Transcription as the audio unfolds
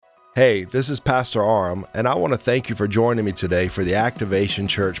Hey, this is Pastor Aram, and I want to thank you for joining me today for the Activation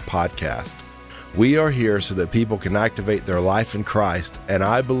Church podcast. We are here so that people can activate their life in Christ, and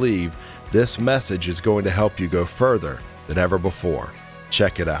I believe this message is going to help you go further than ever before.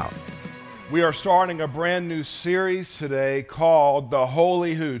 Check it out. We are starting a brand new series today called The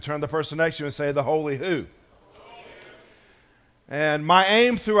Holy Who. Turn to the person next to you and say, The Holy Who. And my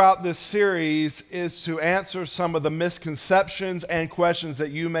aim throughout this series is to answer some of the misconceptions and questions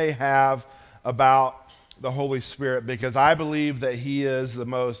that you may have about the Holy Spirit, because I believe that He is the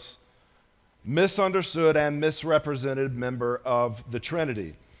most misunderstood and misrepresented member of the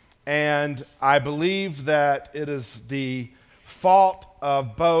Trinity. And I believe that it is the fault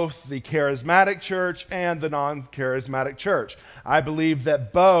of both the charismatic church and the non-charismatic church. I believe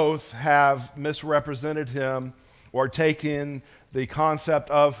that both have misrepresented Him or taken the concept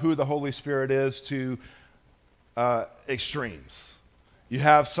of who the Holy Spirit is to extremes. You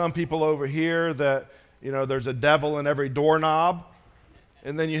have some people over here that, there's a devil in every doorknob.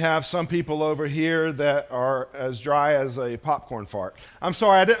 And then you have some people over here that are as dry as a popcorn fart. I'm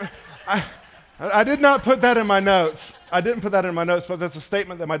sorry, I did not put that in my notes. I didn't put that in my notes, but that's a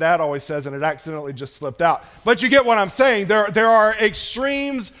statement that my dad always says, and it accidentally just slipped out. But you get what I'm saying. There are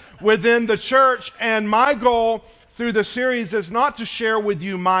extremes within the church, and my goal through the series is not to share with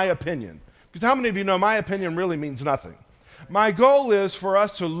you my opinion, because how many of you know my opinion really means nothing? My goal is for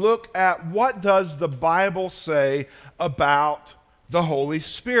us to look at what does the Bible say about the Holy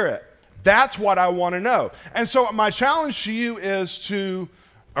Spirit. That's what I want to know. And so my challenge to you is to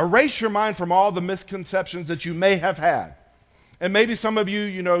erase your mind from all the misconceptions that you may have had. And maybe some of you,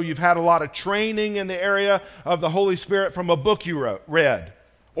 you've had a lot of training in the area of the Holy Spirit from a book you read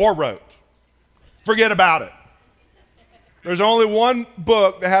or wrote. Forget about it. There's only one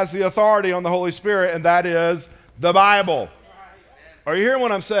book that has the authority on the Holy Spirit, and that is the Bible. Are you hearing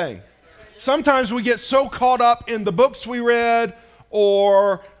what I'm saying? Sometimes we get so caught up in the books we read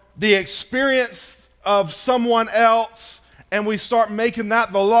or the experience of someone else, and we start making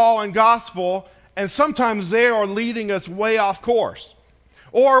that the law and gospel, and sometimes they are leading us way off course.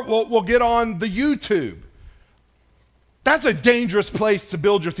 Or we'll get on the YouTube. That's a dangerous place to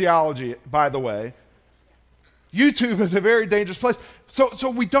build your theology, by the way. YouTube is a very dangerous place. So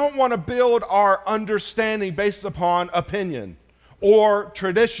we don't want to build our understanding based upon opinion or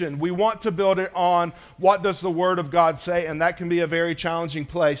tradition. We want to build it on what does the Word of God say, and that can be a very challenging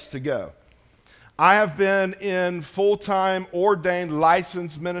place to go. I have been in full-time ordained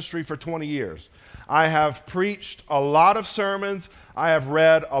licensed ministry for 20 years. I have preached a lot of sermons. I have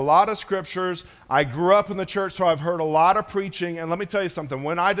read a lot of scriptures. I grew up in the church, so I've heard a lot of preaching. And let me tell you something.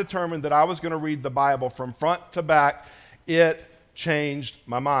 When I determined that I was going to read the Bible from front to back, it changed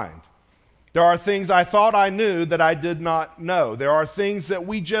my mind. There are things I thought I knew that I did not know. There are things that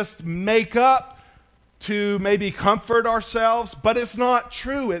we just make up to maybe comfort ourselves, but it's not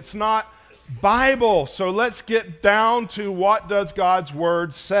true. It's not Bible. So let's get down to what does God's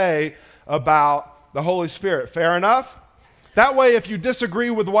Word say about the Holy Spirit. Fair enough? That way, if you disagree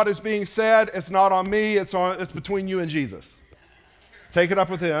with what is being said, it's not on me, it's between you and Jesus. Take it up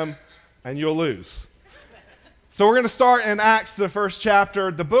with Him, and you'll lose. So we're going to start in Acts, the first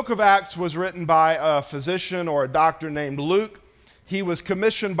chapter. The book of Acts was written by a physician or a doctor named Luke. He was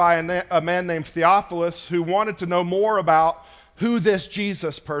commissioned by a man named Theophilus who wanted to know more about who this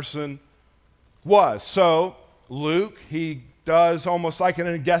Jesus person was. So Luke, he does almost like an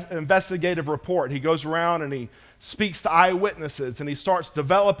investigative report. He goes around and he speaks to eyewitnesses, and he starts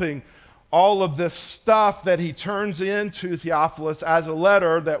developing all of this stuff that he turns into Theophilus as a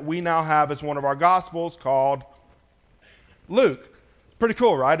letter that we now have as one of our gospels called Luke. Pretty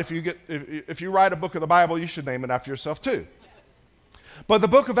cool, right? If you write a book of the Bible, you should name it after yourself too. But the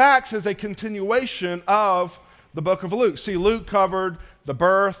book of Acts is a continuation of the book of Luke. See, Luke covered the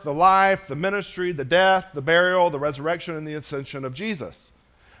birth, the life, the ministry, the death, the burial, the resurrection, and the ascension of Jesus.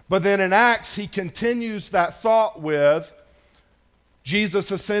 But then in Acts, he continues that thought with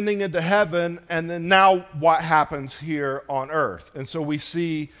Jesus ascending into heaven, and then now what happens here on earth. And so we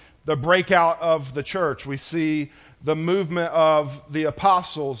see the breakout of the church. We see the movement of the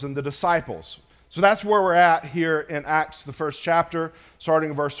apostles and the disciples. So that's where we're at here in Acts, the first chapter, starting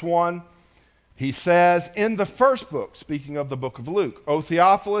in verse 1. He says, in the first book, speaking of the book of Luke, O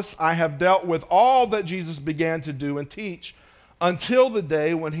Theophilus, I have dealt with all that Jesus began to do and teach until the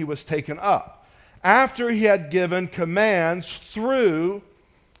day when he was taken up, after he had given commands through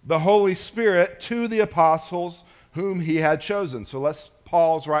the Holy Spirit to the apostles whom he had chosen. So let's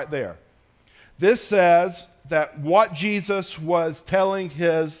pause right there. This says that what Jesus was telling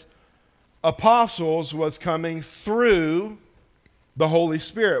his apostles was coming through the Holy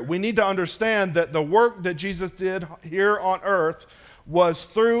Spirit. We need to understand that the work that Jesus did here on earth was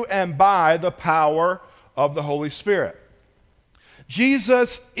through and by the power of the Holy Spirit.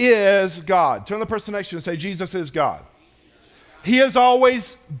 Jesus is God. Turn to the person next to you and say, Jesus is God. He has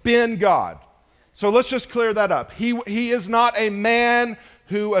always been God. So let's just clear that up. He is not a man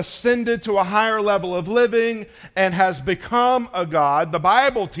who ascended to a higher level of living and has become a God. The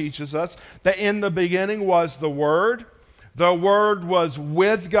Bible teaches us that in the beginning was the Word. The Word was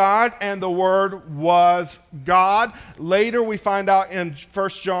with God, and the Word was God. Later we find out in 1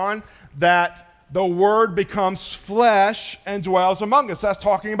 John that the Word becomes flesh and dwells among us. That's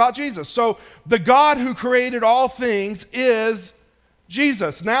talking about Jesus. So the God who created all things is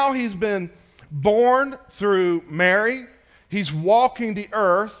Jesus. Now he's been born through Mary. He's walking the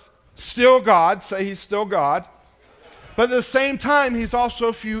earth, still God. Say he's still God. But at the same time, he's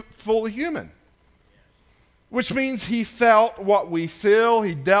also fully human, which means he felt what we feel.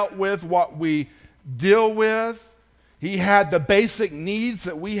 He dealt with what we deal with. He had the basic needs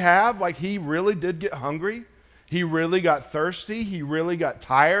that we have, like he really did get hungry. He really got thirsty. He really got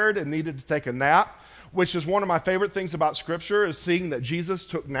tired and needed to take a nap, which is one of my favorite things about Scripture, is seeing that Jesus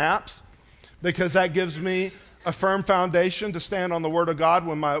took naps, because that gives me a firm foundation to stand on the Word of God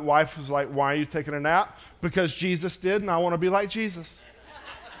when my wife was like, why are you taking a nap? Because Jesus did, and I want to be like Jesus.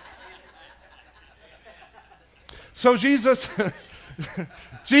 So Jesus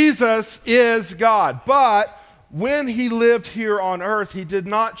is God, but when he lived here on earth, he did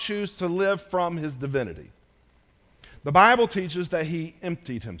not choose to live from his divinity. The Bible teaches that he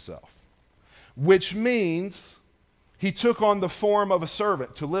emptied himself, which means he took on the form of a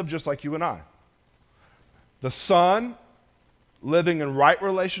servant to live just like you and I. The Son living in right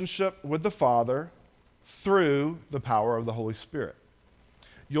relationship with the Father through the power of the Holy Spirit.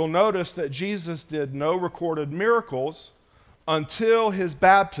 You'll notice that Jesus did no recorded miracles until his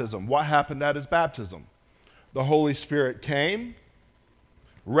baptism. What happened at his baptism? The Holy Spirit came,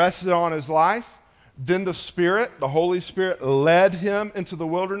 rested on his life. Then the Holy Spirit led him into the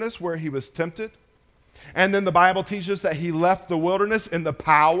wilderness where he was tempted. And then the Bible teaches that he left the wilderness in the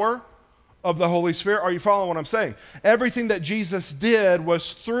power of the Holy Spirit. Are you following what I'm saying? Everything that Jesus did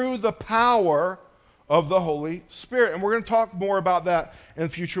was through the power of the Holy Spirit. And we're going to talk more about that in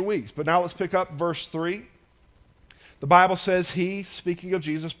future weeks. But now let's pick up verse 3. The Bible says he, speaking of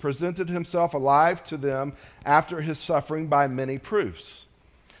Jesus, presented himself alive to them after his suffering by many proofs,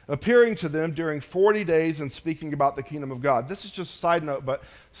 appearing to them during 40 days and speaking about the kingdom of God. This is just a side note, but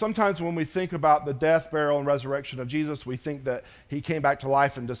sometimes when we think about the death, burial, and resurrection of Jesus, we think that he came back to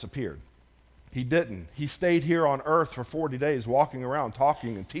life and disappeared. He didn't. He stayed here on earth for 40 days, walking around,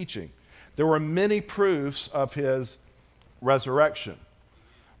 talking and teaching. There were many proofs of his resurrection.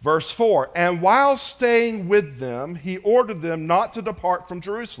 Verse 4, and while staying with them, he ordered them not to depart from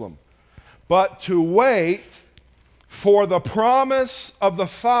Jerusalem, but to wait for the promise of the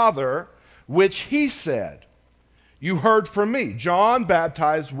Father, which he said, you heard from me. John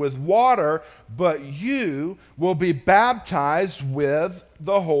baptized with water, but you will be baptized with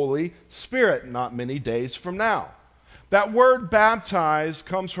the Holy Spirit not many days from now. That word baptize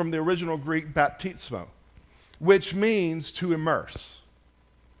comes from the original Greek baptismo, which means to immerse.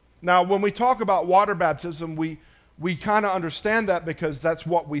 Now, when we talk about water baptism, we kind of understand that because that's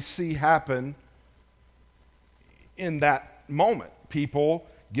what we see happen in that moment. People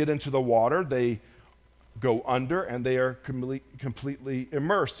get into the water, they go under, and they are completely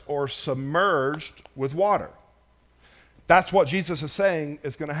immersed or submerged with water. That's what Jesus is saying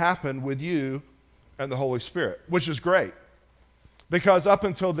is going to happen with you and the Holy Spirit, which is great. Because up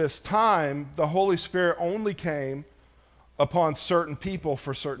until this time, the Holy Spirit only came upon certain people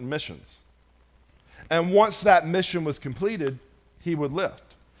for certain missions. And once that mission was completed, he would lift.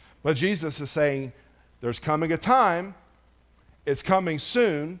 But Jesus is saying, there's coming a time, it's coming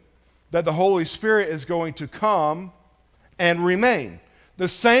soon, that the Holy Spirit is going to come and remain. The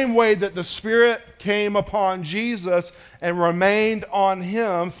same way that the Spirit came upon Jesus and remained on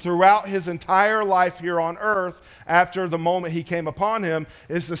him throughout his entire life here on earth after the moment he came upon him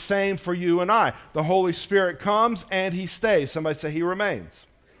is the same for you and I. The Holy Spirit comes and he stays. Somebody say he remains.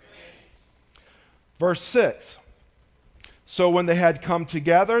 Verse 6. So when they had come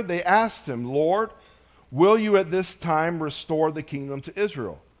together, they asked him, Lord, will you at this time restore the kingdom to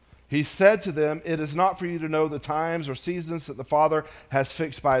Israel? He said to them, it is not for you to know the times or seasons that the Father has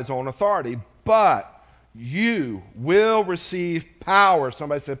fixed by his own authority, but you will receive power.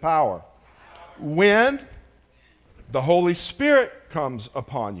 Somebody say power. When the Holy Spirit comes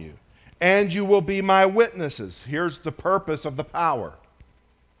upon you, and you will be my witnesses. Here's the purpose of the power.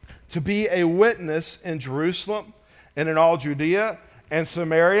 To be a witness in Jerusalem and in all Judea and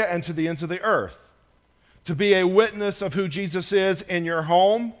Samaria and to the ends of the earth. To be a witness of who Jesus is in your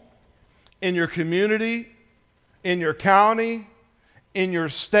home, in your community, in your county, in your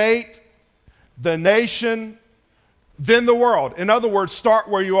state, the nation, then the world. In other words, start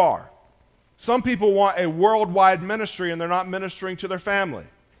where you are. Some people want a worldwide ministry and they're not ministering to their family.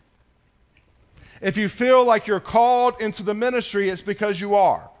 If you feel like you're called into the ministry, it's because you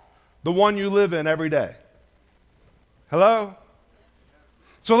are, the one you live in every day. Hello?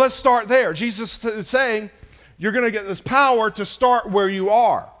 So let's start there. Jesus is saying you're going to get this power to start where you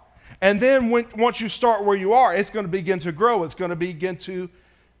are. And then once you start where you are, it's going to begin to grow. It's going to begin to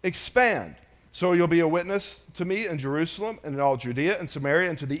expand. So you'll be a witness to me in Jerusalem and in all Judea and Samaria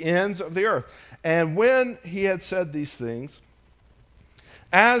and to the ends of the earth. And when he had said these things,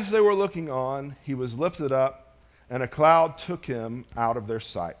 as they were looking on, he was lifted up, and a cloud took him out of their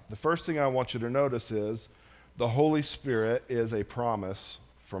sight. The first thing I want you to notice is the Holy Spirit is a promise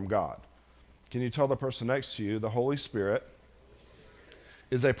from God. Can you tell the person next to you, the Holy Spirit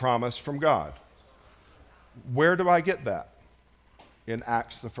is a promise from God? Where do I get that? In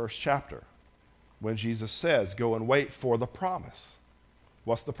Acts, the first chapter, when Jesus says, go and wait for the promise.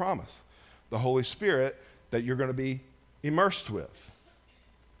 What's the promise? The Holy Spirit that you're going to be immersed with.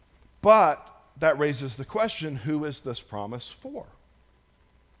 But that raises the question, who is this promise for?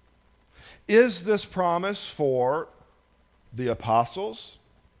 Is this promise for the apostles?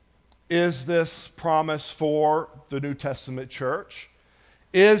 Is this promise for the New Testament church?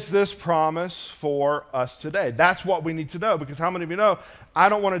 Is this promise for us today? That's what we need to know, because how many of you know I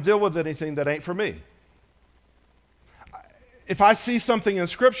don't want to deal with anything that ain't for me? If I see something in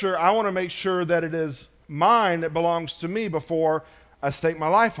Scripture, I want to make sure that it is mine, that belongs to me, before I stake my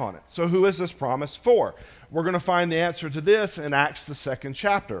life on it. So who is this promise for? We're going to find the answer to this in Acts, the second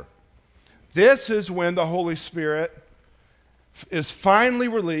chapter. This is when the Holy Spirit is finally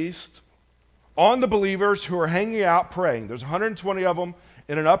released on the believers who are hanging out praying. There's 120 of them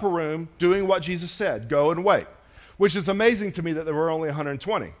in an upper room doing what Jesus said, go and wait, which is amazing to me that there were only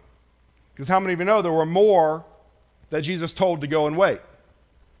 120. Because how many of you know there were more that Jesus told to go and wait?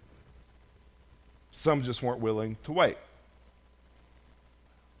 Some just weren't willing to wait.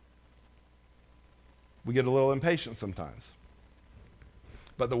 We get a little impatient sometimes.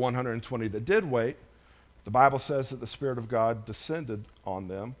 But the 120 that did wait, the Bible says that the Spirit of God descended on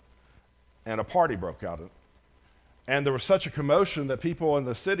them and a party broke out. And there was such a commotion that people in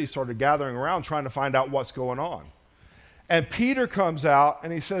the city started gathering around trying to find out what's going on. And Peter comes out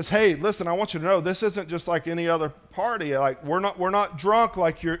and he says, hey, listen, I want you to know this isn't just like any other party. Like we're not drunk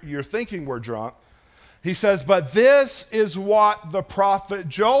like you're thinking we're drunk. He says, but this is what the prophet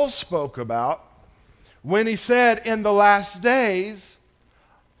Joel spoke about when he said, in the last days,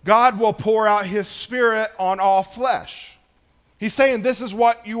 God will pour out his Spirit on all flesh. He's saying this is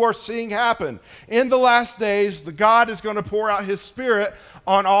what you are seeing happen. In the last days, the God is going to pour out his Spirit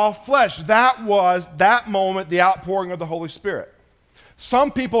on all flesh. That was, that moment, the outpouring of the Holy Spirit.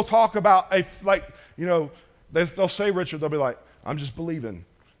 Some people talk about, they'll say, Richard, they'll be like, I'm just believing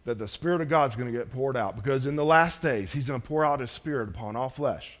that the Spirit of God's going to get poured out because in the last days, he's going to pour out his Spirit upon all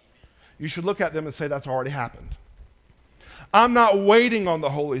flesh. You should look at them and say, that's already happened. I'm not waiting on the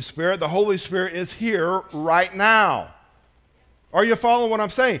Holy Spirit. The Holy Spirit is here right now. Are you following what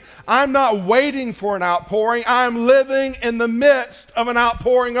I'm saying? I'm not waiting for an outpouring. I'm living in the midst of an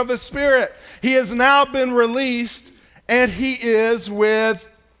outpouring of the Spirit. He has now been released, and he is with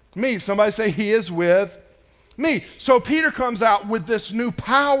me. Somebody say, he is with me. So Peter comes out with this new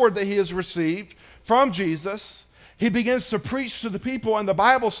power that he has received from Jesus. He begins to preach to the people, and the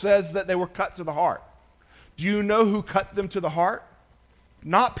Bible says that they were cut to the heart. Do you know who cut them to the heart?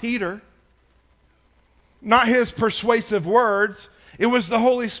 Not Peter. Not his persuasive words. It was the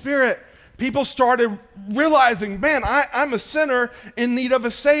Holy Spirit. People started realizing, man, I'm a sinner in need of a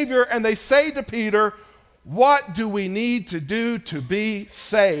Savior. And they say to Peter, what do we need to do to be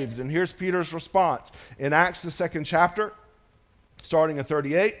saved? And here's Peter's response. In Acts, the second chapter, starting at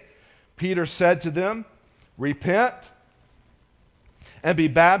 38, Peter said to them, repent and be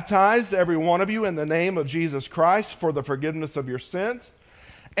baptized, every one of you, in the name of Jesus Christ for the forgiveness of your sins,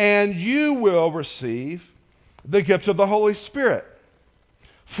 and you will receive the gift of the Holy Spirit.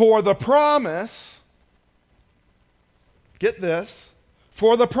 For the promise, get this,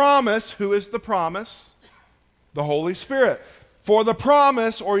 for the promise, who is the promise? The Holy Spirit. For the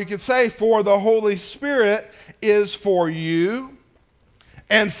promise, or you could say, for the Holy Spirit is for you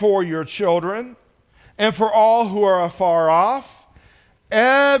and for your children and for all who are afar off,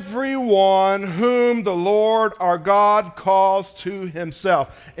 everyone whom the Lord our God calls to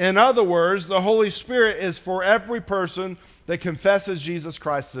himself. In other words, the Holy Spirit is for every person that confesses Jesus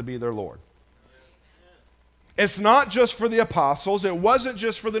Christ to be their Lord. It's not just for the apostles. It wasn't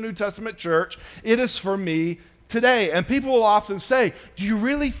just for the New Testament church. It is for me today. And people will often say, do you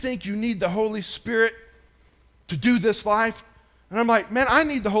really think you need the Holy Spirit to do this life? And I'm like, man, I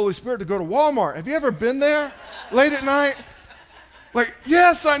need the Holy Spirit to go to Walmart. Have you ever been there late at night? Like,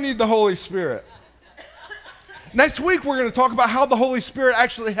 yes, I need the Holy Spirit. Next week, we're going to talk about how the Holy Spirit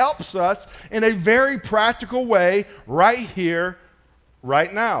actually helps us in a very practical way right here,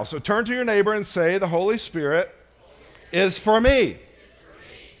 right now. So turn to your neighbor and say, the Holy Spirit is for me.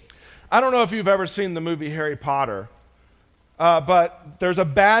 I don't know if you've ever seen the movie Harry Potter, but there's a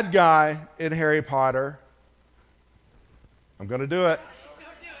bad guy in Harry Potter. I'm going to do it.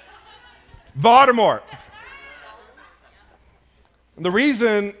 Voldemort. And the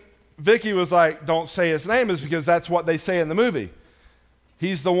reason Vicky was like, don't say his name is because that's what they say in the movie.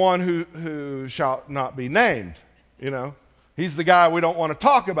 He's the one who shall not be named, you know. He's the guy we don't want to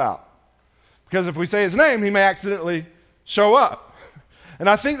talk about. Because if we say his name, he may accidentally show up. And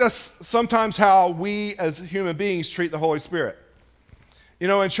I think that's sometimes how we as human beings treat the Holy Spirit. You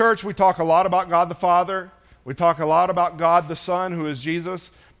know, in church, we talk a lot about God the Father. We talk a lot about God the Son, who is Jesus.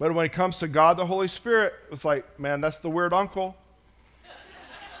 But when it comes to God the Holy Spirit, it's like, man, that's the weird uncle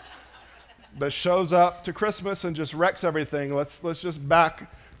that shows up to Christmas and just wrecks everything. Let's just back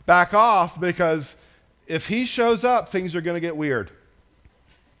off, because if he shows up, things are going to get weird.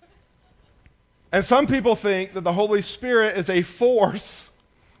 And some people think that the Holy Spirit is a force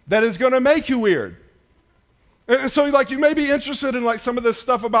that is going to make you weird. And so like you may be interested in like some of this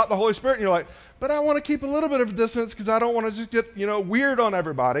stuff about the Holy Spirit, and you're like, but I want to keep a little bit of distance because I don't want to just get, weird on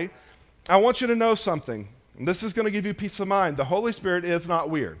everybody. I want you to know something, and this is going to give you peace of mind. The Holy Spirit is not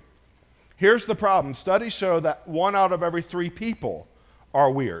weird. Here's the problem. Studies show that 1 out of every 3 people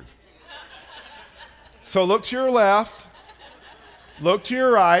are weird. So look to your left, look to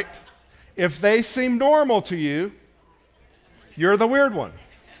your right. If they seem normal to you, you're the weird one.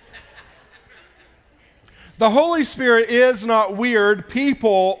 The Holy Spirit is not weird.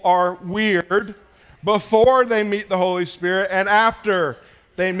 People are weird before they meet the Holy Spirit and after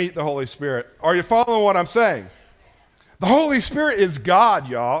they meet the Holy Spirit. Are you following what I'm saying? The Holy Spirit is God,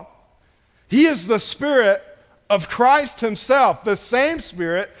 y'all. He is the Spirit of Christ himself. The same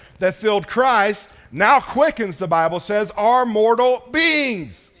Spirit that filled Christ now quickens, the Bible says, our mortal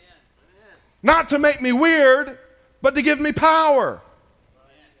beings. Not to make me weird, but to give me power.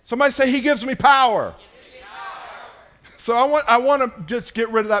 Somebody say, he gives me power. So I want to just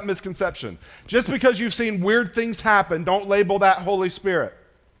get rid of that misconception. Just because you've seen weird things happen, don't label that Holy Spirit.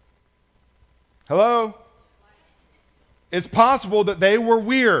 Hello? It's possible that they were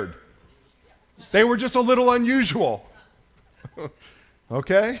weird. They were just a little unusual.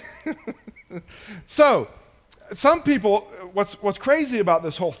 Okay? So, some people, what's crazy about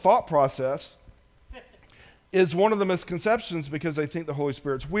this whole thought process is one of the misconceptions, because they think the Holy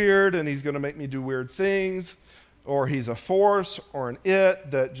Spirit's weird and he's going to make me do weird things, or he's a force or an it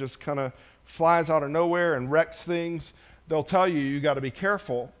that just kind of flies out of nowhere and wrecks things. They'll tell you got to be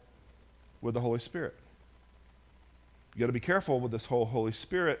careful with the Holy Spirit. You got to be careful with this whole Holy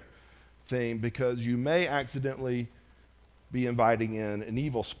Spirit thing, because you may accidentally be inviting in an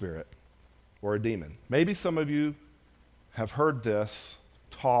evil spirit or a demon. Maybe some of you have heard this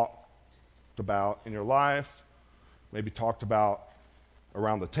talked about in your life, maybe talked about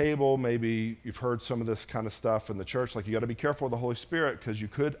around the table. Maybe you've heard some of this kind of stuff in the church, like you got to be careful with the Holy Spirit because you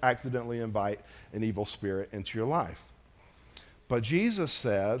could accidentally invite an evil spirit into your life. But Jesus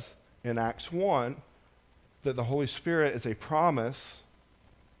says in Acts 1 that the Holy Spirit is a promise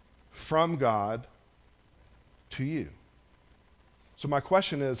from God to you. So my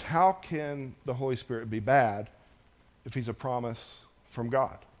question is, how can the Holy Spirit be bad if he's a promise from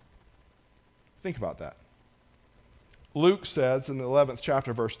God? Think about that. Luke says in the 11th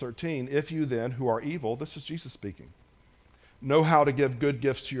chapter, verse 13, if you then, who are evil, this is Jesus speaking, know how to give good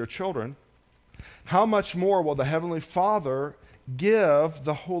gifts to your children, how much more will the Heavenly Father give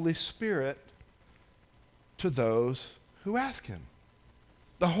the Holy Spirit to those who ask him?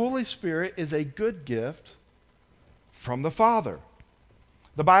 The Holy Spirit is a good gift from the Father.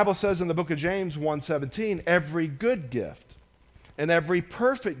 The Bible says in the book of James 1:17, every good gift and every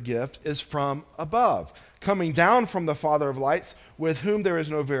perfect gift is from above, coming down from the Father of lights, with whom there is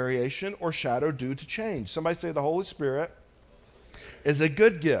no variation or shadow due to change. Somebody say the Holy Spirit is a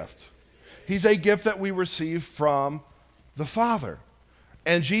good gift. He's a gift that we receive from the Father.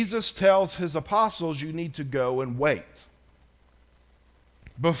 And Jesus tells his apostles, you need to go and wait.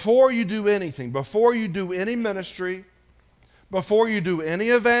 before you do anything, before you do any ministry, before you do any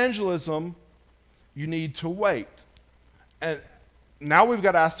evangelism, you need to wait. And now we've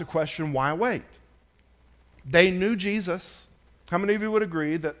got to ask the question, why wait? They knew Jesus. How many of you would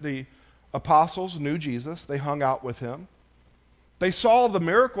agree that the apostles knew Jesus? They hung out with him. They saw the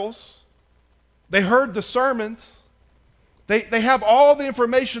miracles. They heard the sermons. They have all the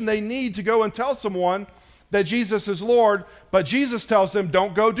information they need to go and tell someone that Jesus is Lord, but Jesus tells them,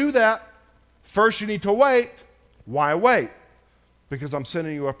 don't go do that. First you need to wait. Why wait? Because I'm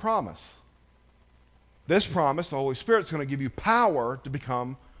sending you a promise. This promise, the Holy Spirit, is going to give you power to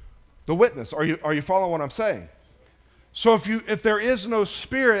become the witness. Are you following what I'm saying? So if there is no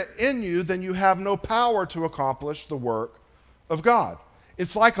Spirit in you, then you have no power to accomplish the work of God.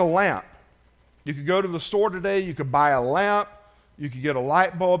 It's like a lamp. You could go to the store today, you could buy a lamp, you could get a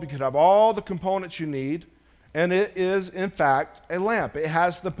light bulb, you could have all the components you need, and it is, in fact, a lamp. It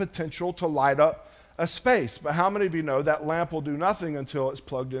has the potential to light up a space. But how many of you know that lamp will do nothing until it's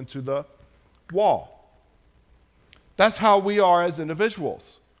plugged into the wall? That's how we are as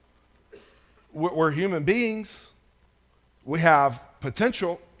individuals. We're human beings. We have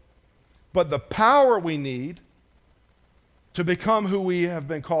potential, but the power we need to become who we have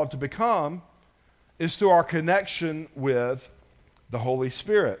been called to become is through our connection with the Holy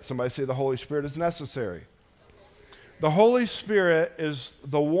Spirit. Somebody say the Holy Spirit is necessary. The Holy Spirit is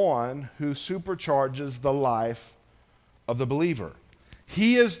the one who supercharges the life of the believer.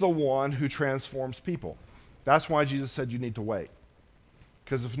 He is the one who transforms people. That's why Jesus said you need to wait.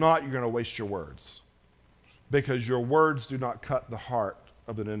 Because if not, you're going to waste your words. Because your words do not cut the heart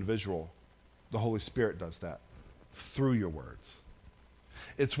of an individual. The Holy Spirit does that through your words.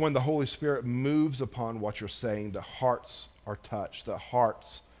 It's when the Holy Spirit moves upon what you're saying, the hearts are touched, the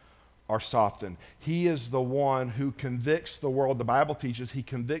hearts are softened. He is the one who convicts the world. The Bible teaches he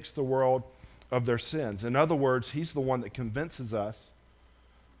convicts the world of their sins. In other words, he's the one that convinces us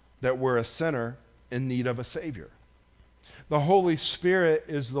that we're a sinner in need of a Savior. The Holy Spirit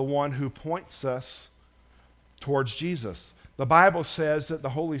is the one who points us towards Jesus. The Bible says that the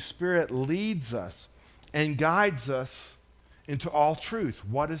Holy Spirit leads us and guides us into all truth.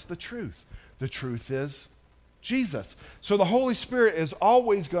 What is the truth? The truth is Jesus. So the Holy Spirit is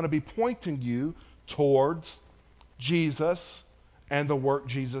always going to be pointing you towards Jesus and the work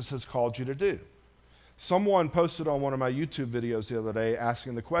Jesus has called you to do. Someone posted on one of my YouTube videos the other day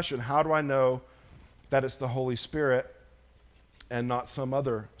asking the question, how do I know that it's the Holy Spirit and not some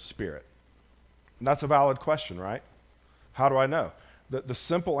other spirit? And that's a valid question, right? How do I know? The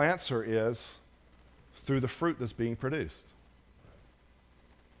simple answer is through the fruit that's being produced.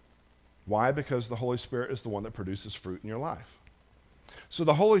 Why? Because the Holy Spirit is the one that produces fruit in your life. So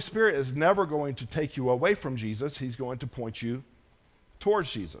the Holy Spirit is never going to take you away from Jesus. He's going to point you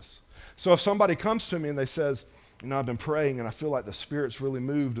towards Jesus. So if somebody comes to me and they says, I've been praying and I feel like the Spirit's really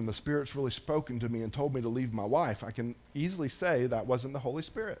moved and the Spirit's really spoken to me and told me to leave my wife, I can easily say that wasn't the Holy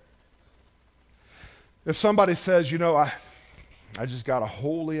Spirit. If somebody says, I just got a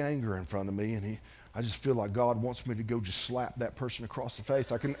holy anger in front of me and I just feel like God wants me to go just slap that person across the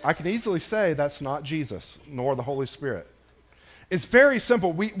face, I can easily say that's not Jesus nor the Holy Spirit. It's very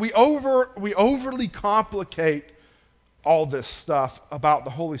simple. We overly complicate all this stuff about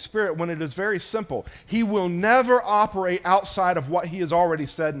the Holy Spirit when it is very simple. He will never operate outside of what he has already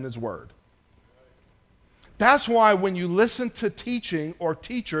said in his word. That's why when you listen to teaching or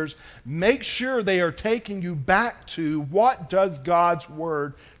teachers, make sure they are taking you back to what does God's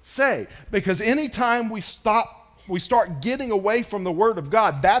word say. Because anytime we start getting away from the word of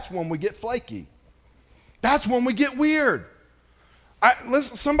God, that's when we get flaky. That's when we get weird.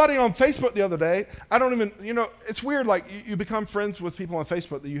 Listen, somebody on Facebook the other day, I don't even, it's weird, like you become friends with people on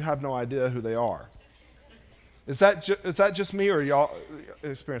Facebook that you have no idea who they are. Is that just me, or y'all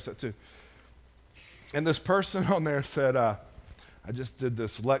experience that too? And this person on there said, I just did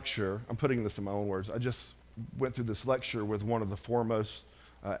this lecture. I'm putting this in my own words. I just went through this lecture with one of the foremost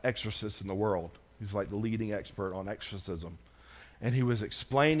exorcists in the world. He's like the leading expert on exorcism. And he was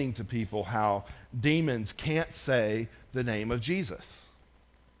explaining to people how demons can't say the name of Jesus.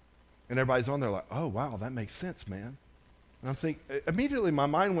 And everybody's on there like, oh, wow, that makes sense, man. And I'm thinking, immediately my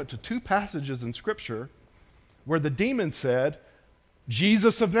mind went to two passages in Scripture where the demon said,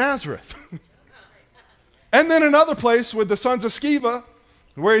 Jesus of Nazareth. And then another place with the sons of Sceva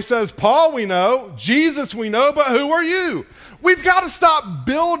where he says, Paul we know, Jesus we know, but who are you? We've got to stop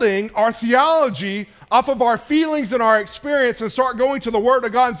building our theology off of our feelings and our experience and start going to the Word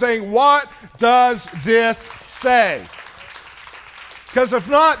of God and saying, what does this say? Because if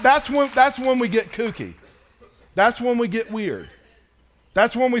not, that's when we get kooky. That's when we get weird.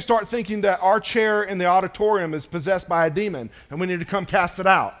 That's when we start thinking that our chair in the auditorium is possessed by a demon and we need to come cast it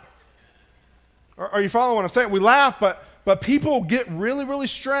out. Are you following what I'm saying? We laugh, but people get really, really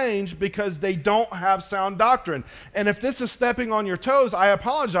strange because they don't have sound doctrine. And if this is stepping on your toes, I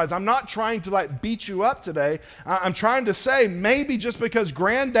apologize. I'm not trying to beat you up today. I'm trying to say maybe just because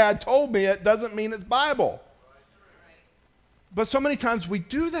granddad told me it doesn't mean it's Bible. But so many times we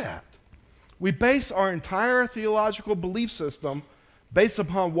do that. We base our entire theological belief system based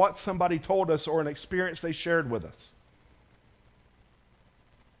upon what somebody told us or an experience they shared with us.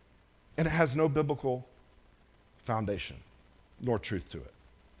 And it has no biblical foundation nor truth to it.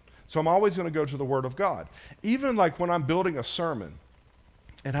 So I'm always going to go to the Word of God. Even like when I'm building a sermon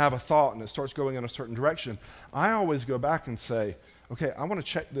and have a thought and it starts going in a certain direction, I always go back and say, okay, I want to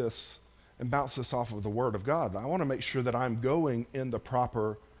check this and bounce this off of the Word of God. I want to make sure that I'm going in the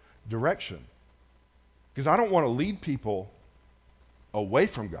proper direction. Because I don't want to lead people away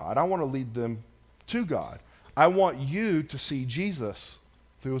from God. I want to lead them to God. I want you to see Jesus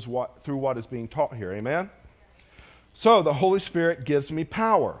through what is being taught here. Amen? So the Holy Spirit gives me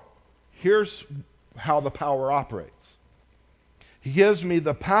power. Here's how the power operates. He gives me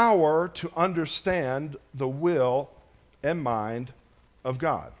the power to understand the will and mind of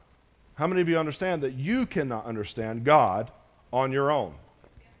God. How many of you understand that you cannot understand God on your own?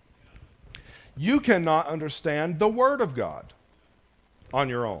 You cannot understand the Word of God on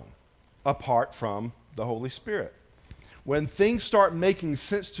your own, apart from the Holy Spirit. When things start making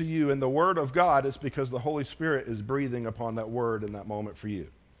sense to you in the Word of God, it's because the Holy Spirit is breathing upon that Word in that moment for you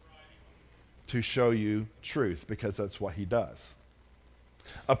to show you truth, because that's what He does.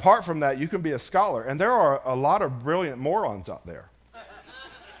 Apart from that, you can be a scholar, and there are a lot of brilliant morons out there.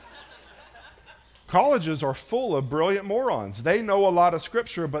 Colleges are full of brilliant morons. They know a lot of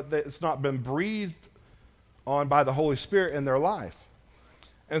Scripture, but it's not been breathed on by the Holy Spirit in their life.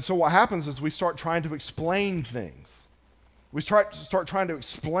 And so what happens is we start trying to explain things. We start trying to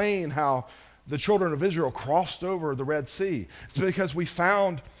explain how the children of Israel crossed over the Red Sea. It's because we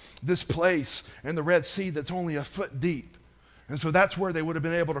found this place in the Red Sea that's only a foot deep. And so that's where they would have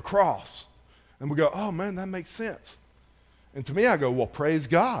been able to cross. And we go, oh man, that makes sense. And to me, I go, well, praise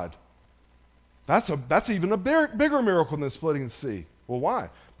God. That's even a bigger miracle than splitting the sea. Well, why?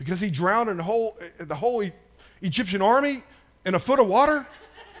 Because he drowned in the whole Egyptian army in a foot of water?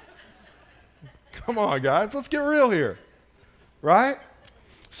 Come on, guys, let's get real here. Right?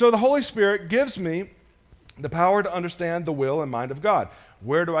 So the Holy Spirit gives me the power to understand the will and mind of God.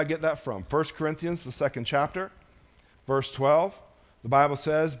 Where do I get that from? 1 Corinthians, the 2nd chapter, verse 12. The Bible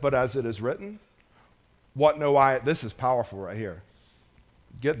says, but as it is written, what know I? This is powerful right here.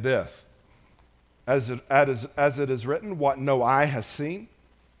 Get this. As it is written, what no eye has seen,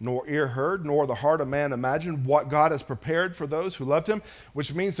 nor ear heard, nor the heart of man imagined, what God has prepared for those who loved him,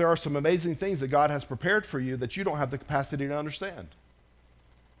 which means there are some amazing things that God has prepared for you that you don't have the capacity to understand.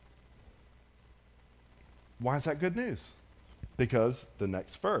 Why is that good news? Because the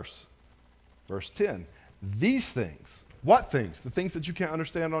next verse, verse 10, these things, what things? The things that you can't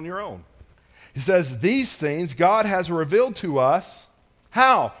understand on your own. He says, these things God has revealed to us,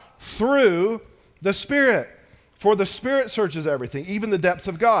 how? Through the Spirit. For the Spirit searches everything, even the depths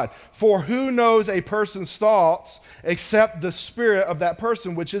of God. For who knows a person's thoughts except the spirit of that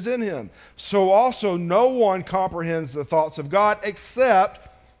person which is in him? So also no one comprehends the thoughts of God except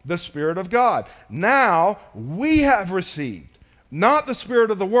the Spirit of God. Now we have received not the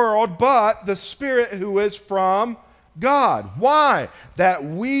spirit of the world, but the Spirit who is from God. Why? That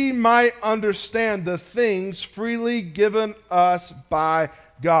we might understand the things freely given us by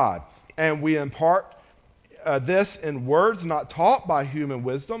God. And we impart this in words not taught by human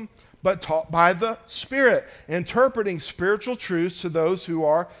wisdom, but taught by the Spirit, interpreting spiritual truths to those who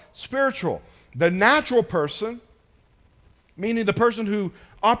are spiritual. The natural person, meaning the person who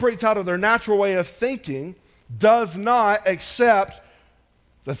operates out of their natural way of thinking, does not accept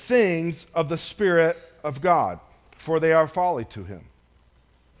the things of the Spirit of God, for they are folly to him.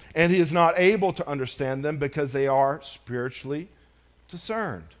 And he is not able to understand them because they are spiritually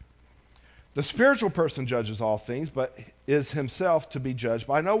discerned. The spiritual person judges all things, but is himself to be judged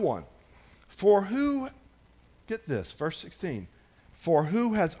by no one. For who, get this, verse 16, for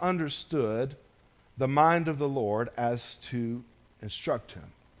who has understood the mind of the Lord as to instruct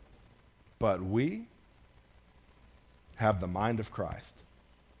him? But we have the mind of Christ,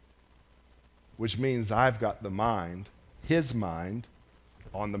 which means I've got the mind, his mind,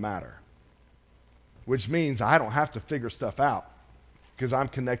 on the matter, which means I don't have to figure stuff out, because I'm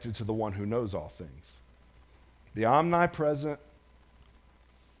connected to the one who knows all things. The omnipresent,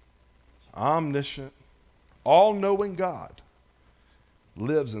 omniscient, all-knowing God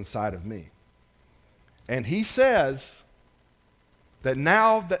lives inside of me. And he says that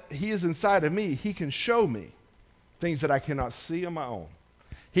now that he is inside of me, he can show me things that I cannot see on my own.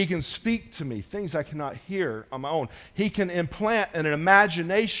 He can speak to me things I cannot hear on my own. He can implant an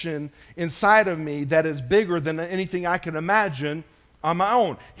imagination inside of me that is bigger than anything I can imagine on my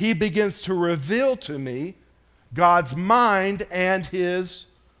own. He begins to reveal to me God's mind and his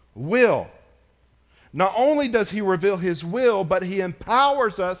will. Not only does he reveal his will, but he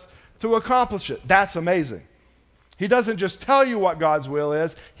empowers us to accomplish it. That's amazing. He doesn't just tell you what God's will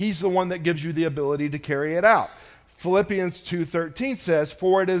is, he's the one that gives you the ability to carry it out. Philippians 2:13 says,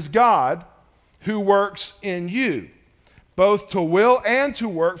 "For it is God who works in you, both to will and to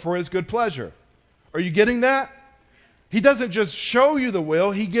work for his good pleasure." Are you getting that? He doesn't just show you the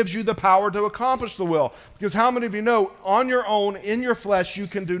will, he gives you the power to accomplish the will. Because how many of you know, on your own, in your flesh, you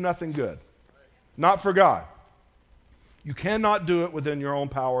can do nothing good? Not for God. You cannot do it within your own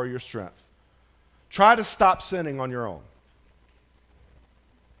power or your strength. Try to stop sinning on your own.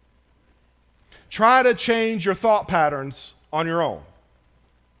 Try to change your thought patterns on your own.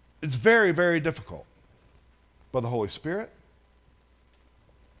 It's very, very difficult. But the Holy Spirit,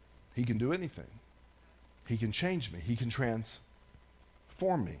 he can do anything. He can change me. He can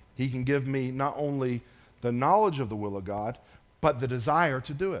transform me. He can give me not only the knowledge of the will of God, but the desire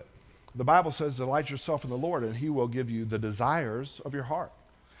to do it. The Bible says, delight yourself in the Lord, and he will give you the desires of your heart.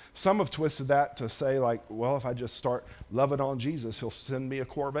 Some have twisted that to say, like, well, if I just start loving on Jesus, he'll send me a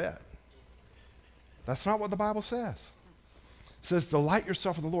Corvette. That's not what the Bible says. It says, delight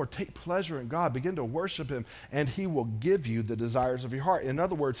yourself in the Lord. Take pleasure in God. Begin to worship him, and he will give you the desires of your heart. In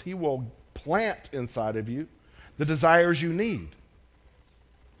other words, he will plant inside of you the desires you need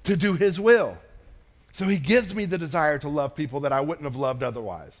to do his will. So he gives me the desire to love people that I wouldn't have loved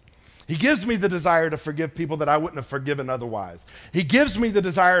otherwise. He gives me the desire to forgive people that I wouldn't have forgiven otherwise. He gives me the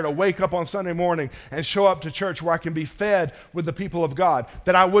desire to wake up on Sunday morning and show up to church where I can be fed with the people of God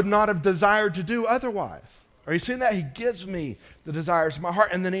that I would not have desired to do otherwise. Are you seeing that? He gives me the desires of my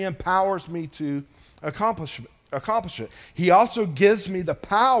heart, and then he empowers me to accomplish it. He also gives me the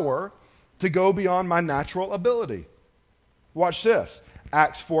power to go beyond my natural ability. Watch this,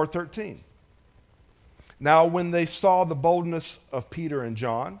 Acts 4:13. Now when they saw the boldness of Peter and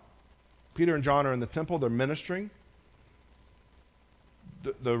John are in the temple, they're ministering.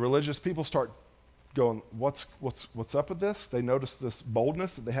 The religious people start going, what's up with this? They notice this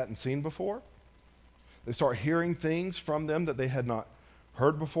boldness that they hadn't seen before. They start hearing things from them that they had not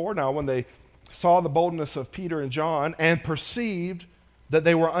heard before. Now when they saw the boldness of Peter and John and perceived that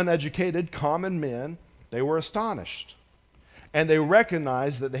they were uneducated, common men, they were astonished. And they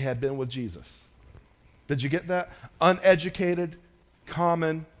recognized that they had been with Jesus. Did you get that? Uneducated,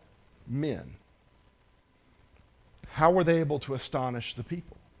 common men. How were they able to astonish the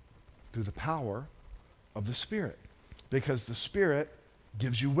people? Through the power of the Spirit. Because the Spirit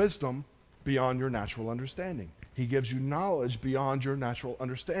gives you wisdom beyond your natural understanding. He gives you knowledge beyond your natural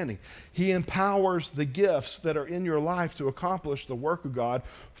understanding. He empowers the gifts that are in your life to accomplish the work of God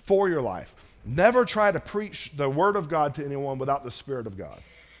for your life. Never try to preach the Word of God to anyone without the Spirit of God.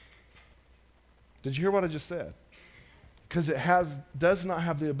 Did you hear what I just said? Because it does not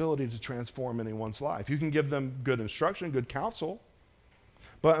have the ability to transform anyone's life. You can give them good instruction, good counsel,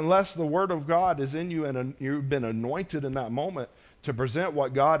 but unless the Word of God is in you and you've been anointed in that moment to present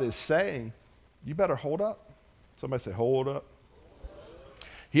what God is saying, you better hold up. Somebody say, hold up.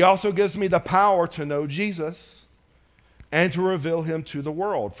 He also gives me the power to know Jesus and to reveal him to the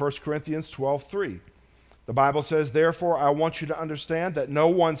world. 1 Corinthians 12:3. The Bible says, therefore, I want you to understand that no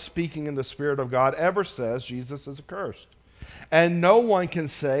one speaking in the Spirit of God ever says Jesus is accursed. And no one can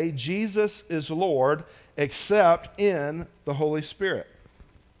say Jesus is Lord except in the Holy Spirit.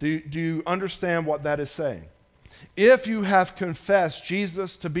 Do you understand what that is saying? If you have confessed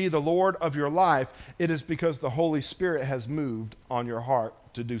Jesus to be the Lord of your life, it is because the Holy Spirit has moved on your heart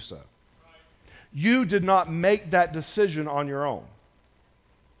to do so. You did not make that decision on your own.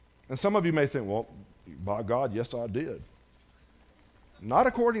 And some of you may think, well, by God, yes, I did. Not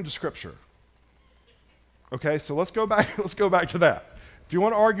according to Scripture. Okay, so let's go back to that. If you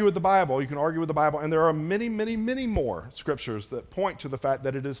want to argue with the Bible, you can argue with the Bible, and there are many, many, many more scriptures that point to the fact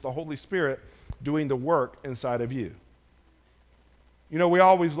that it is the Holy Spirit doing the work inside of you. You know, we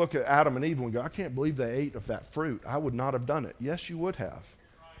always look at Adam and Eve and we go, I can't believe they ate of that fruit. I would not have done it. Yes, you would have.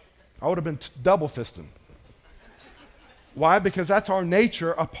 I would have been double fisting. Why? Because that's our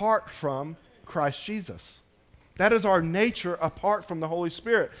nature apart from Christ Jesus. That is our nature apart from the Holy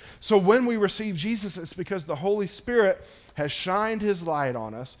Spirit. So when we receive Jesus, it's because the Holy Spirit has shined his light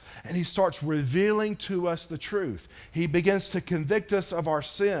on us, and he starts revealing to us the truth. He begins to convict us of our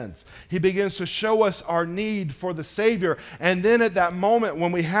sins. He begins to show us our need for the Savior. And then at that moment,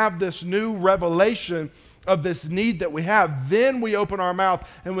 when we have this new revelation of this need that we have, then we open our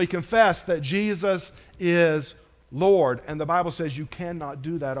mouth and we confess that Jesus is Lord. And the Bible says you cannot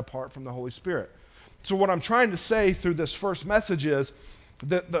do that apart from the Holy Spirit. So what I'm trying to say through this first message is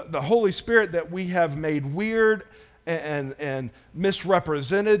that the Holy Spirit that we have made weird and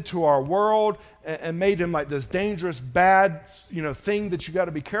misrepresented to our world and made him like this dangerous, bad, thing that you got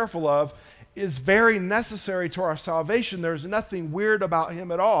to be careful of is very necessary to our salvation. There's nothing weird about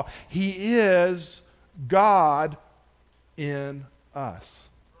him at all. He is God in us.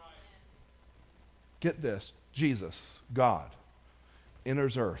 Get this. Jesus, God,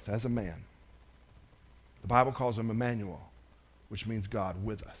 enters earth as a man. The Bible calls him Emmanuel, which means God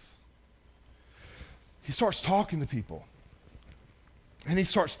with us. He starts talking to people, and he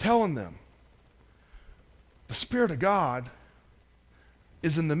starts telling them, the Spirit of God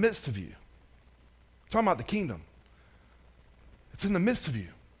is in the midst of you. I'm talking about the kingdom. It's in the midst of you,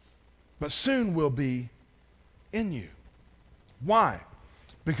 but soon will be in you. Why?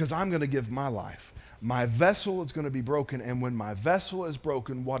 Because I'm going to give my life. My vessel is going to be broken, and when my vessel is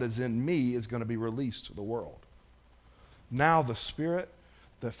broken, what is in me is going to be released to the world. Now the Spirit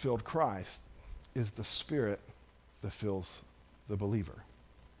that filled Christ is the Spirit that fills the believer.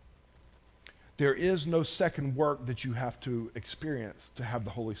 There is no second work that you have to experience to have the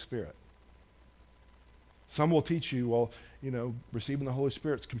Holy Spirit. Some will teach you, receiving the Holy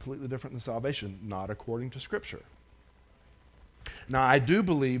Spirit is completely different than salvation. Not according to Scripture. Now, I do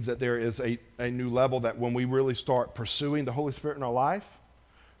believe that there is a new level that when we really start pursuing the Holy Spirit in our life,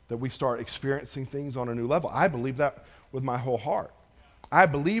 that we start experiencing things on a new level. I believe that with my whole heart. I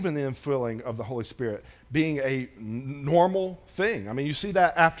believe in the infilling of the Holy Spirit being a normal thing. I mean, you see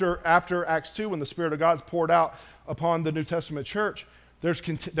that after Acts 2, when the Spirit of God is poured out upon the New Testament church,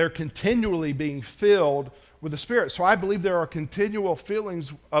 they're continually being filled with the Spirit. So I believe there are continual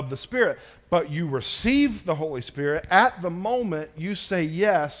fillings of the Spirit, but you receive the Holy Spirit at the moment you say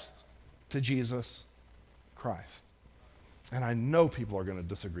yes to Jesus Christ. And I know people are going to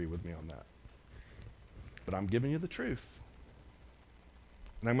disagree with me on that. But I'm giving you the truth.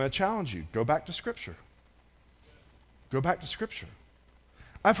 And I'm going to challenge you. Go back to Scripture. Go back to Scripture.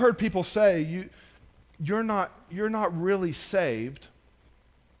 I've heard people say, you're not really saved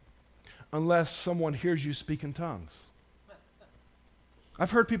unless someone hears you speak in tongues.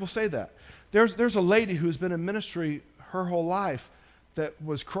 I've heard people say that. There's a lady who's been in ministry her whole life that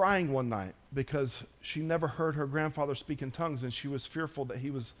was crying one night because she never heard her grandfather speak in tongues, and she was fearful that he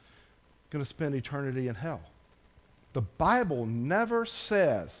was going to spend eternity in hell. The Bible never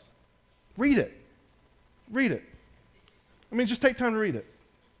says, read it. Read it. I mean, just take time to read it.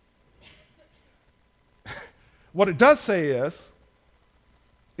 What it does say is,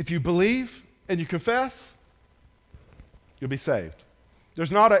 if you believe and you confess, you'll be saved.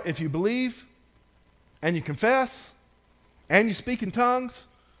 There's not a, if you believe and you confess and you speak in tongues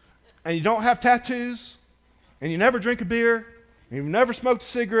and you don't have tattoos and you never drink a beer and you've never smoked a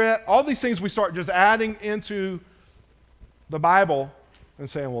cigarette, all these things we start just adding into the Bible and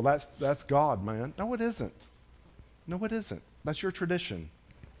saying, well, that's God, man. No, it isn't. No, it isn't. That's your tradition,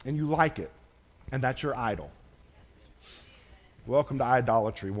 and you like it, and that's your idol. Welcome to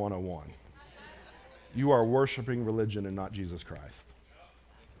Idolatry 101. You are worshiping religion and not Jesus Christ.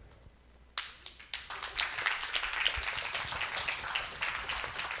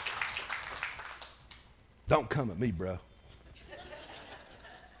 Don't come at me, bro.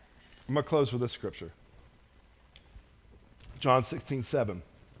 I'm going to close with this scripture. John 16:7.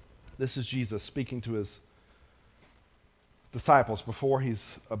 This is Jesus speaking to his disciples before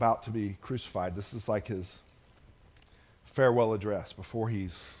he's about to be crucified. This is like his farewell address before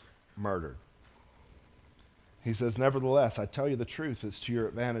he's murdered. He says, nevertheless, I tell you the truth, it's to your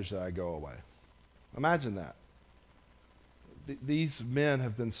advantage that I go away. Imagine that. These men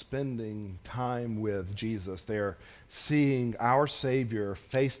have been spending time with Jesus. They're seeing our Savior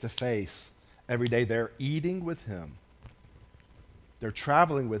face to face every day. They're eating with him. They're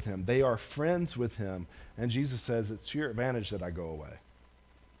traveling with him. They are friends with him. And Jesus says, it's to your advantage that I go away.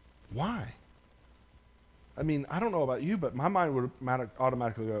 Why? I mean, I don't know about you, but my mind would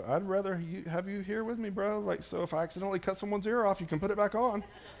automatically go, I'd rather have you here with me, bro. Like, so if I accidentally cut someone's ear off, you can put it back on.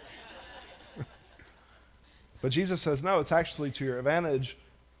 But Jesus says, no, it's actually to your advantage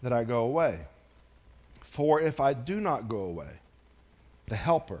that I go away. For if I do not go away, the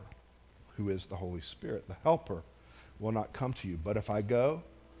Helper, who is the Holy Spirit. The Helper will not come to you, but if I go,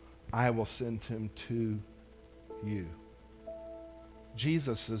 I will send him to you.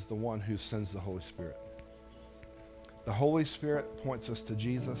 Jesus is the one who sends the Holy Spirit. The Holy Spirit points us to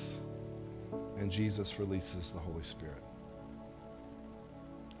Jesus, and Jesus releases the Holy Spirit.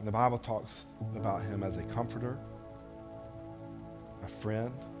 And the Bible talks about him as a comforter, a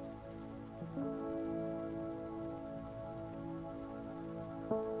friend,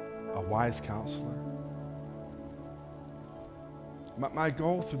 a wise counselor. My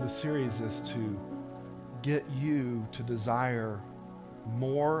goal through the series is to get you to desire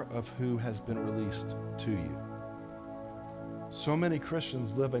more of who has been released to you. So many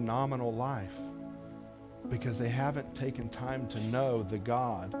Christians live a nominal life because they haven't taken time to know the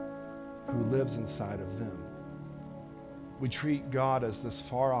God who lives inside of them. We treat God as this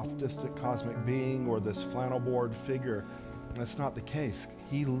far-off, distant cosmic being or this flannel board figure. That's not the case.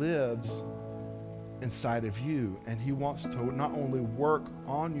 He lives inside of you, and he wants to not only work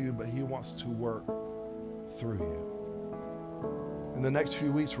on you, but he wants to work through you. In the next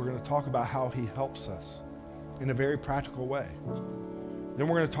few weeks, we're going to talk about how he helps us in a very practical way. Then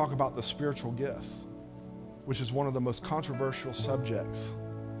we're going to talk about the spiritual gifts, which is one of the most controversial subjects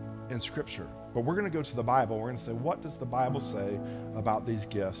in Scripture. But we're going to go to the Bible. We're going to say, what does the Bible say about these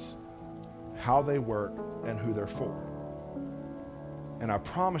gifts, how they work, and who they're for? And I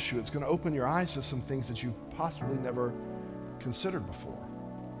promise you, it's going to open your eyes to some things that you've possibly never considered before.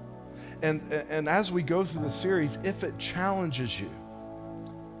 And as we go through the series, if it challenges you,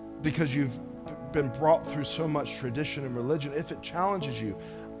 because you've been brought through so much tradition and religion, if it challenges you,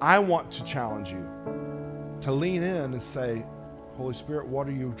 I want to challenge you to lean in and say, Holy Spirit, what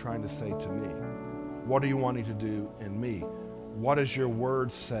are you trying to say to me? What are you wanting to do in me? What does your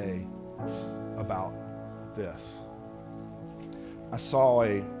word say about this? I saw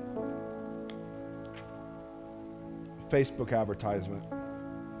a Facebook advertisement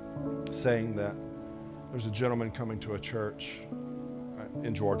saying that there's a gentleman coming to a church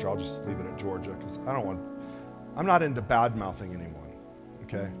in Georgia. I'll just leave it at Georgia because I'm not into bad-mouthing anyone,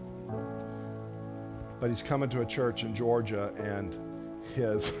 okay? But he's coming to a church in Georgia, and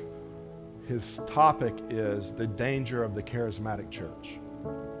his topic is the danger of the charismatic church.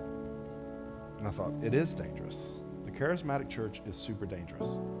 And I thought, it is dangerous. The charismatic church is super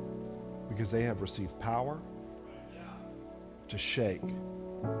dangerous because they have received power to shake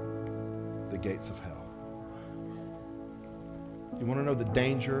the gates of hell. You want to know the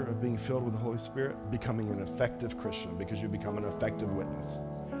danger of being filled with the Holy Spirit? Becoming an effective Christian, because you become an effective witness.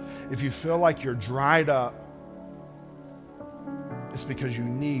 If you feel like you're dried up, it's because you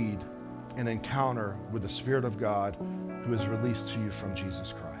need an encounter with the Spirit of God who is released to you from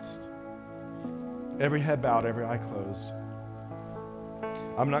Jesus Christ. Every head bowed, every eye closed.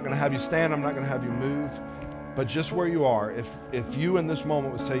 I'm not going to have you stand. I'm not going to have you move. But just where you are, if you in this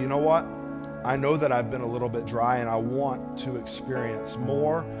moment would say, you know what? I know that I've been a little bit dry and I want to experience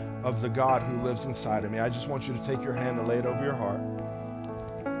more of the God who lives inside of me. I just want you to take your hand and lay it over your heart.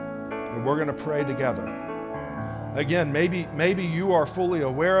 And we're going to pray together. Again, maybe you are fully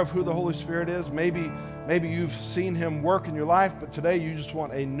aware of who the Holy Spirit is. Maybe you've seen him work in your life, but today you just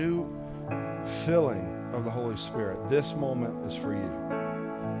want a new filling of the Holy Spirit. This moment is for you.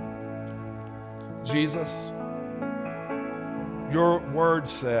 Jesus, your word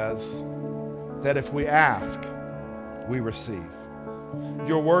says that if we ask, we receive.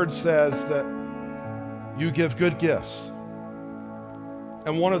 Your word says that you give good gifts.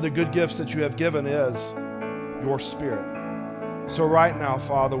 And one of the good gifts that you have given is your Spirit. So right now,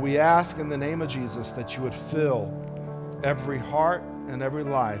 Father, we ask in the name of Jesus that you would fill every heart and every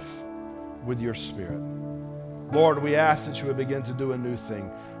life with your Spirit. Lord, we ask that you would begin to do a new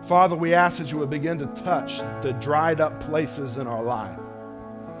thing. Father, we ask that you would begin to touch the dried up places in our life.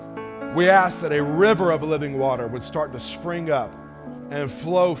 We ask that a river of living water would start to spring up and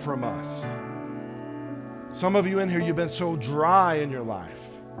flow from us. Some of you in here, you've been so dry in your life.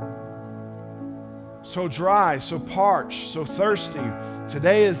 So dry, so parched, so thirsty.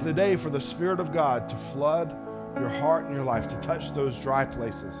 Today is the day for the Spirit of God to flood your heart and your life, to touch those dry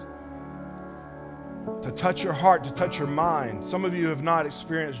places, to touch your heart, to touch your mind. Some of you have not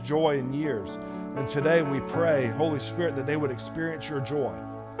experienced joy in years. And today we pray, Holy Spirit, that they would experience your joy.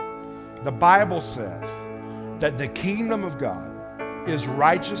 The Bible says that the kingdom of God is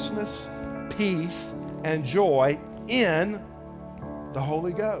righteousness, peace, and joy in the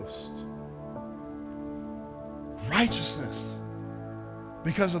Holy Ghost. Righteousness,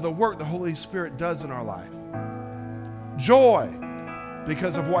 because of the work the Holy Spirit does in our life. Joy,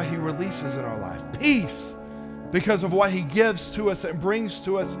 because of what he releases in our life. Peace, because of what he gives to us and brings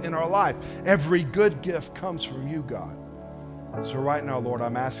to us in our life. Every good gift comes from you, God. So right now, Lord,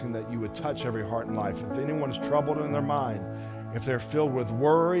 I'm asking that you would touch every heart and life. If anyone is troubled in their mind, if they're filled with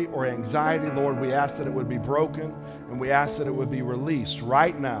worry or anxiety, Lord, we ask that it would be broken, and we ask that it would be released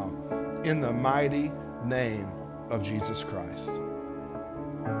right now in the mighty name of Jesus Christ.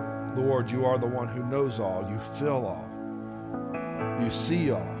 Lord, you are the one who knows all. You feel all. You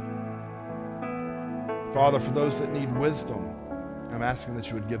see all. Father, for those that need wisdom, I'm asking that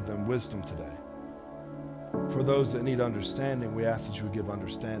you would give them wisdom today. For those that need understanding, we ask that you would give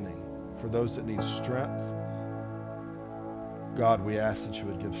understanding. For those that need strength, God, we ask that you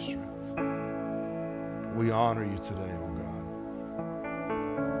would give strength. We honor you today, oh God.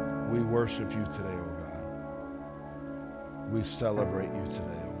 We worship you today, oh God. We celebrate you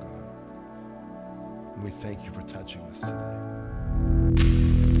today, oh God. And we thank you for touching us today.